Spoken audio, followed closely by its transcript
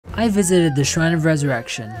I visited the Shrine of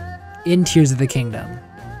Resurrection in Tears of the Kingdom.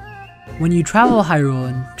 When you travel Hyrule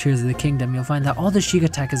in Tears of the Kingdom, you'll find that all the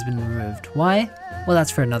Sheikah tech has been removed. Why? Well,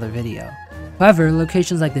 that's for another video. However,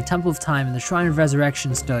 locations like the Temple of Time and the Shrine of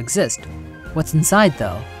Resurrection still exist. What's inside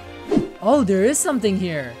though? Oh, there is something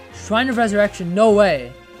here! Shrine of Resurrection, no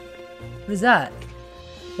way! What is that?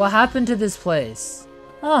 What happened to this place?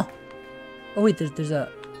 Huh. Oh wait, there's a...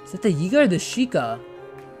 Is that the Yiga or the Sheikah?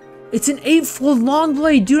 It's an 8-fold long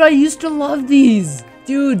blade! Dude, I used to love these!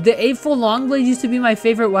 Dude, the 8-fold long blade used to be my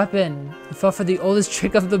favorite weapon. I fell for the oldest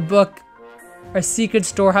trick of the book. Our secret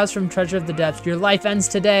storehouse from Treasure of the Depths. Your life ends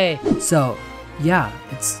today! So, yeah,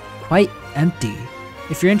 it's quite empty.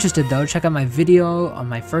 If you're interested though, check out my video on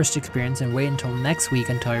my first experience and wait until next week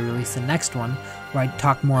until I release the next one where I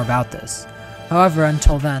talk more about this. However,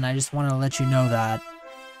 until then, I just want to let you know that